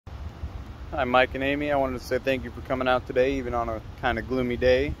I'm Mike and Amy. I wanted to say thank you for coming out today, even on a kind of gloomy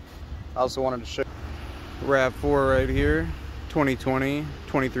day. I also wanted to show you RAV4 right here, 2020,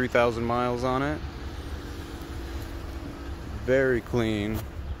 23,000 miles on it. Very clean.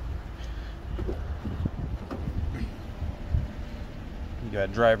 You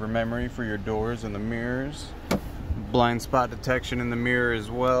got driver memory for your doors and the mirrors. Blind spot detection in the mirror as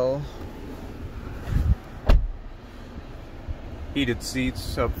well. Heated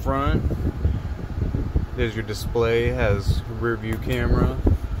seats up front. There's your display, has rear view camera.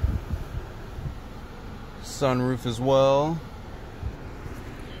 Sunroof as well.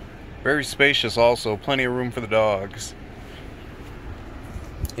 Very spacious also, plenty of room for the dogs.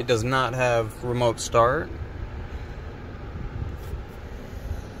 It does not have remote start.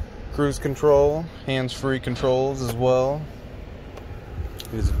 Cruise control, hands-free controls as well.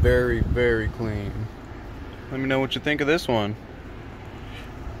 It is very, very clean. Let me know what you think of this one.